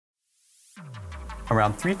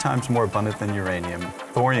Around 3 times more abundant than uranium,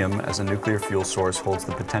 thorium as a nuclear fuel source holds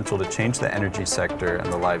the potential to change the energy sector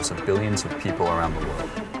and the lives of billions of people around the world.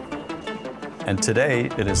 And today,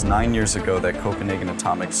 it is 9 years ago that Copenhagen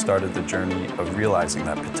Atomics started the journey of realizing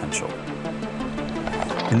that potential.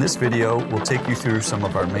 In this video, we'll take you through some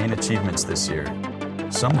of our main achievements this year,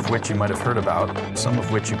 some of which you might have heard about, some of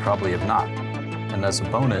which you probably have not. And as a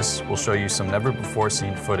bonus, we'll show you some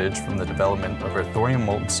never-before-seen footage from the development of our thorium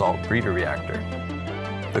molten salt breeder reactor,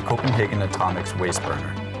 the Copenhagen Atomics waste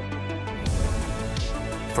burner.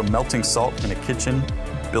 From melting salt in a kitchen,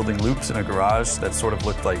 building loops in a garage that sort of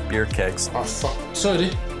looked like beer kegs. Oh fuck, så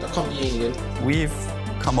det. Der kom de en igen. We've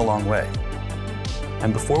come a long way.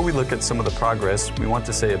 And before we look at some of the progress, we want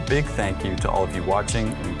to say a big thank you to all of you watching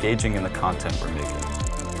and engaging in the content we're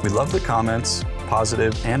making. We love the comments,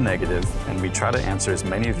 positive and negative, and we try to answer as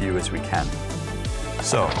many of you as we can.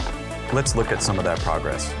 So, let's look at some of that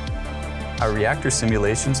progress. Our reactor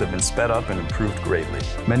simulations have been sped up and improved greatly.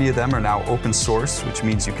 Many of them are now open source, which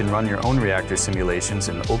means you can run your own reactor simulations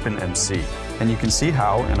in OpenMC. And you can see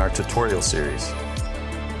how in our tutorial series.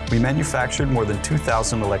 We manufactured more than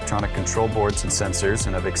 2,000 electronic control boards and sensors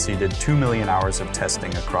and have exceeded 2 million hours of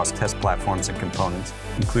testing across test platforms and components,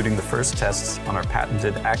 including the first tests on our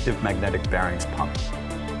patented active magnetic bearings pump.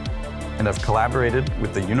 And have collaborated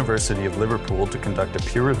with the University of Liverpool to conduct a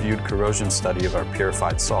peer-reviewed corrosion study of our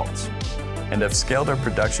purified salts. And have scaled our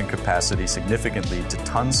production capacity significantly to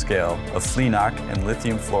ton scale of FLiNaC and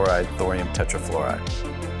lithium fluoride thorium tetrafluoride.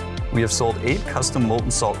 We have sold 8 custom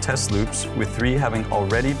molten salt test loops, with 3 having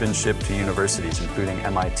already been shipped to universities, including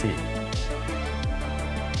MIT.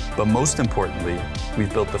 But most importantly,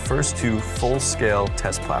 we've built the first 2 full-scale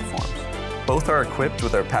test platforms. Both are equipped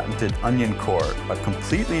with our patented Onion core, a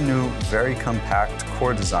completely new, very compact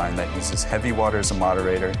core design that uses heavy water as a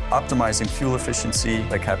moderator, optimizing fuel efficiency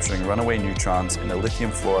by capturing runaway neutrons in a lithium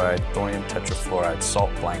fluoride thorium tetrafluoride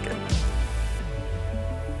salt blanket.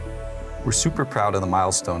 We're super proud of the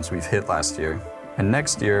milestones we've hit last year, and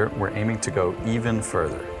next year we're aiming to go even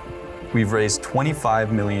further. We've raised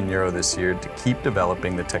 25 million euro this year to keep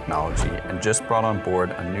developing the technology and just brought on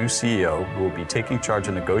board a new CEO who will be taking charge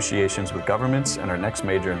of negotiations with governments and our next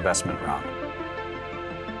major investment round.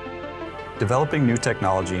 Developing new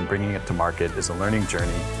technology and bringing it to market is a learning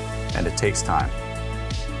journey, and it takes time.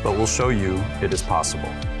 But we'll show you it is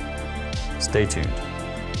possible. Stay tuned.